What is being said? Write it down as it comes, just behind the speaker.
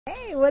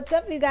Hey, what's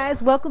up, you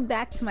guys? Welcome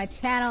back to my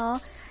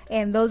channel.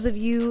 And those of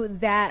you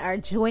that are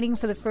joining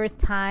for the first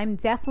time,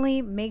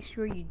 definitely make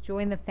sure you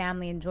join the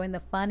family and join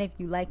the fun if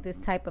you like this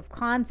type of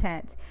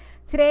content.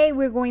 Today,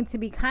 we're going to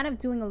be kind of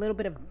doing a little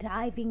bit of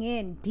diving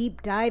in,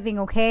 deep diving,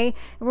 okay?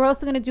 And we're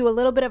also going to do a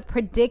little bit of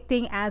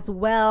predicting as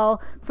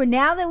well. For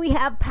now that we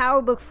have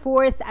Power Book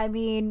Force, I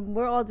mean,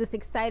 we're all just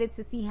excited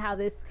to see how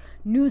this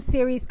new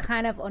series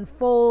kind of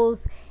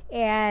unfolds.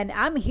 And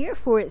I'm here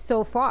for it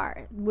so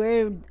far.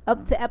 We're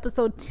up to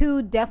episode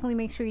 2. Definitely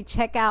make sure you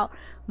check out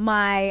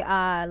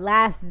my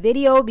last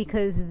video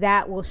because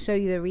that will show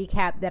you the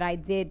recap that I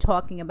did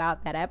talking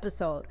about that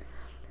episode.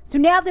 So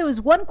now there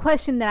was one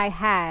question that I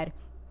had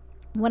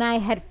when I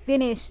had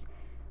finished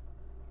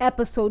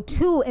episode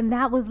 2, and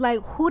that was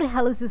like, who the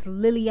hell is this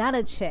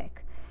Liliana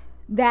chick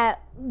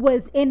that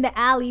was in the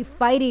alley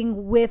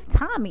fighting with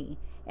Tommy?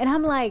 And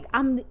I'm like,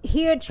 I'm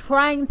here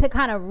trying to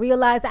kind of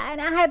realize,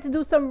 and I had to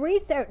do some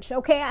research,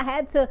 okay? I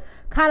had to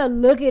kind of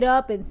look it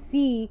up and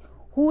see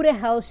who the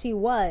hell she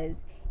was.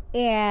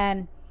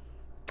 And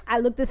I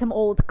looked at some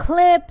old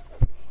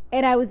clips,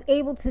 and I was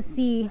able to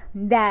see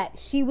that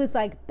she was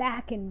like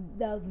back in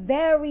the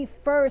very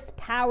first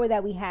Power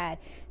that we had.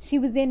 She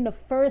was in the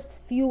first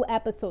few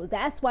episodes.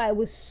 That's why it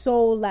was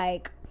so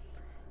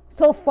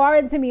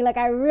foreign to me. Like,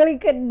 I really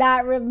could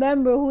not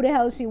remember who the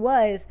hell she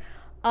was.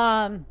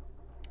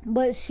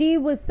 But she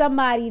was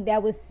somebody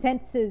that was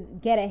sent to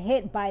get a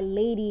hit by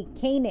Lady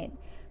Kanan.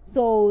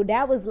 So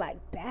that was like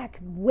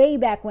way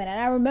back when. And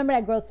I remember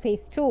that girl's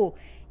face too.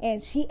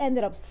 And she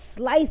ended up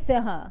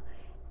slicing her.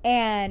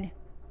 And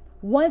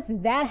once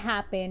that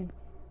happened,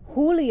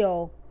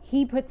 Julio,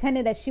 he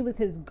pretended that she was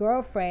his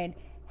girlfriend,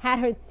 had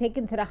her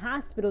taken to the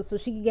hospital so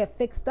she could get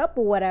fixed up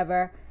or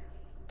whatever.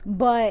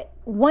 But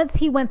once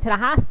he went to the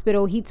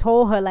hospital, he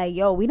told her like,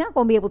 yo, we're not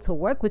going to be able to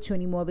work with you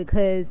anymore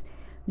because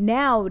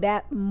now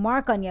that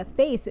mark on your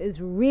face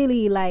is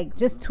really like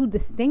just too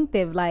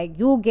distinctive. Like,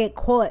 you'll get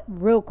caught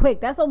real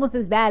quick. That's almost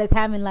as bad as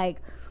having like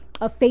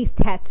a face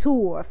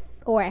tattoo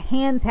or a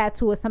hand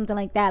tattoo or something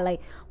like that.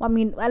 Like, well, I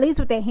mean, at least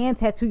with the hand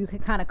tattoo you can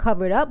kind of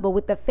cover it up, but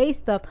with the face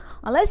stuff,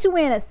 unless you're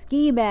wearing a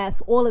ski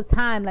mask all the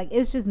time, like,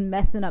 it's just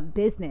messing up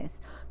business.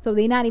 So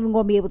they're not even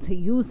gonna be able to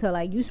use her.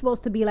 Like, you're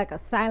supposed to be like a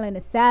silent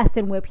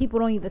assassin where people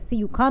don't even see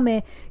you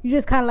coming. You're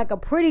just kind of like a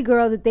pretty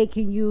girl that they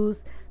can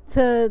use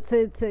to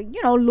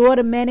lure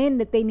the men in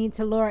that they need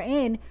to lure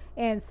in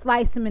and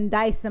slice them and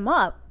dice them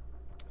up.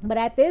 But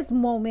at this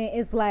moment,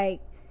 it's like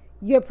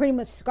you're pretty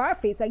much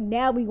Scarface. Like,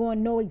 now we gonna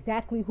know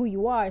exactly who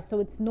you are, so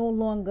it's no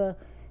longer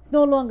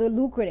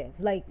lucrative.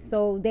 Like,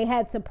 so they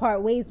had to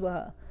part ways with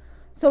her.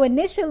 So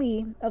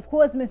initially, of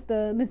course,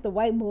 Mr.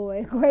 White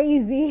Boy,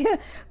 crazy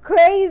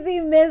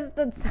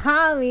Mr.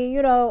 Tommy,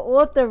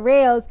 off the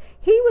rails.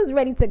 He was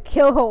ready to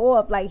kill her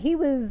off. Like, he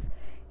was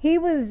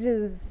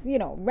just,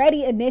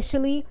 ready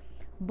initially,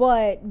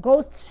 but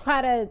Ghost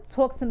try to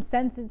talk some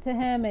sense into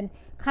him and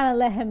kind of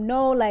let him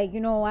know, like,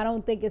 I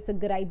don't think it's a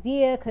good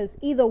idea because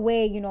either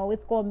way,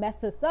 it's going to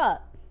mess us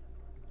up.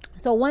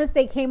 So once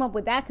they came up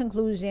with that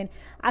conclusion,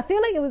 I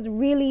feel like it was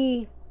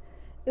really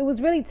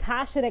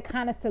Tasha that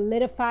kind of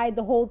solidified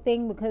the whole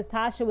thing because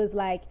Tasha was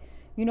like,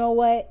 you know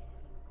what?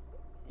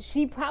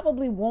 She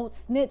probably won't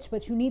snitch,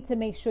 but you need to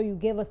make sure you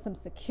give us some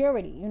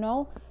security,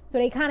 So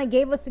they kind of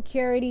gave her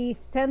security,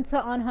 sent her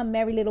on her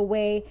merry little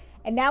way,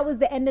 and that was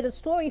the end of the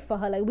story for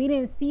her. Like, we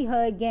didn't see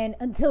her again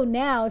until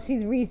now.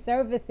 She's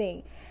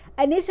resurfacing.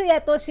 Initially, I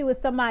thought she was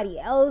somebody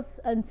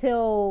else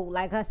until,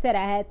 like I said,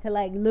 I had to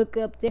like look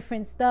up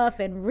different stuff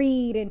and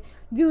read and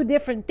do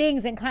different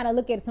things and kind of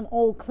look at some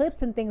old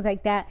clips and things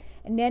like that.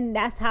 And then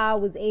that's how I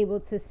was able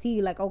to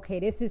see, like, okay,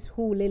 this is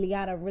who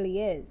Liliana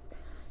really is.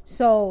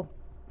 So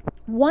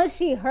once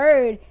she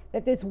heard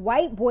that this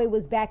white boy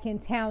was back in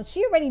town,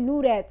 she already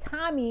knew that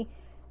Tommy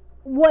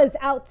was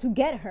out to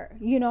get her.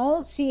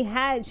 She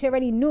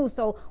already knew.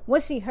 So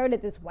once she heard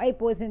that this white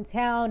boy's in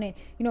town and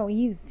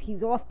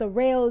he's off the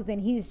rails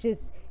and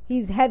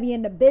he's heavy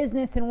into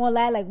business and all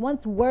that, like,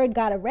 once word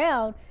got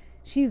around,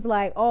 she's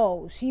like,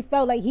 oh, she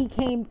felt like he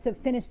came to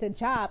finish the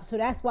job, so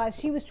that's why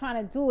she was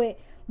trying to do it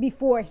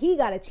before he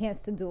got a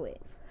chance to do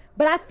it.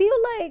 But I feel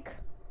like,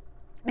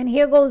 and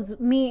here goes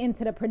me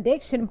into the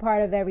prediction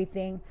part of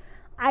everything,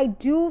 I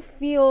do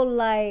feel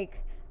like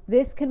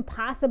this can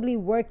possibly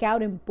work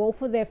out in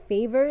both of their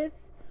favors.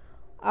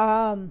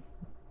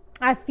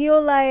 I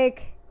feel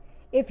like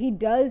if he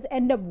does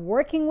end up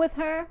working with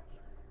her,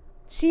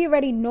 she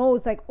already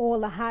knows like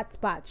all the hot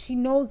spots. She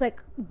knows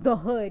like the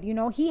hood,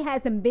 he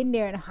hasn't been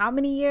there in how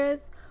many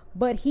years,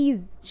 but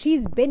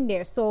she's been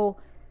there. So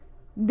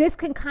this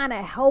can kind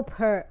of help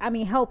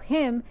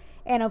him.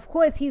 And of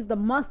course he's the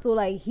muscle.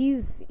 Like,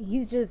 he's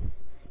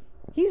just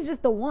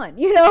the one,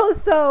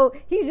 so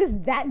he's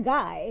just that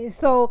guy.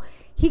 So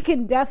he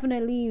can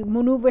definitely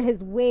maneuver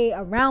his way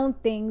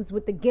around things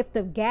with the gift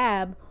of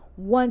gab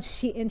once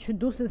she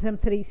introduces him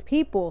to these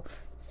people.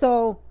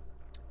 So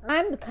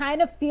I'm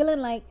kind of feeling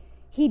like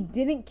he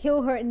didn't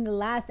kill her in the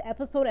last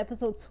episode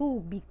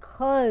 2,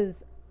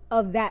 because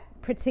of that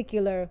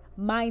particular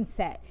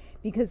mindset.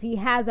 because he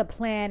has a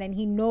plan and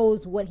he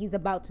knows what he's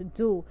about to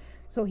do.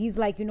 So he's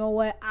like, you know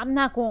what, I'm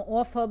not going to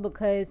off her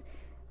because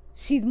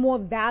she's more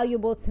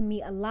valuable to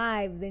me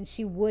alive than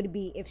she would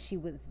be if she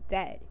was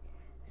dead.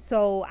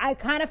 So I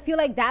kind of feel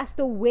like that's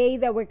the way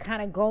that we're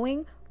kind of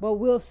going, but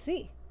we'll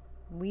see.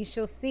 We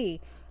shall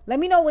see. Let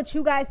me know what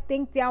you guys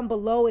think down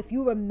below, if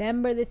you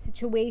remember the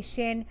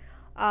situation,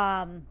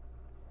 and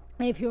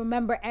if you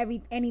remember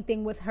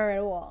anything with her at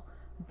all.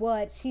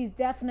 But she's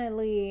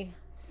definitely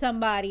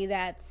somebody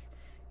that's,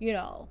 you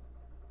know,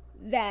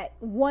 that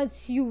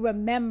once you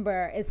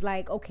remember, it's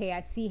like, okay,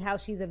 I see how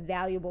she's a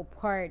valuable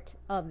part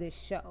of this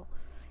show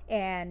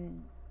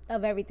and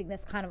of everything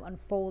that's kind of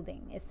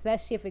unfolding,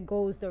 especially if it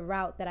goes the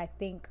route that I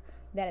think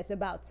that it's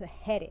about to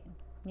head in,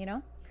 you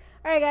know?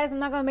 All right, guys, I'm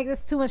not going to make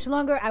this too much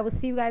longer. I will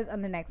see you guys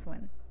on the next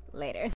one. Later.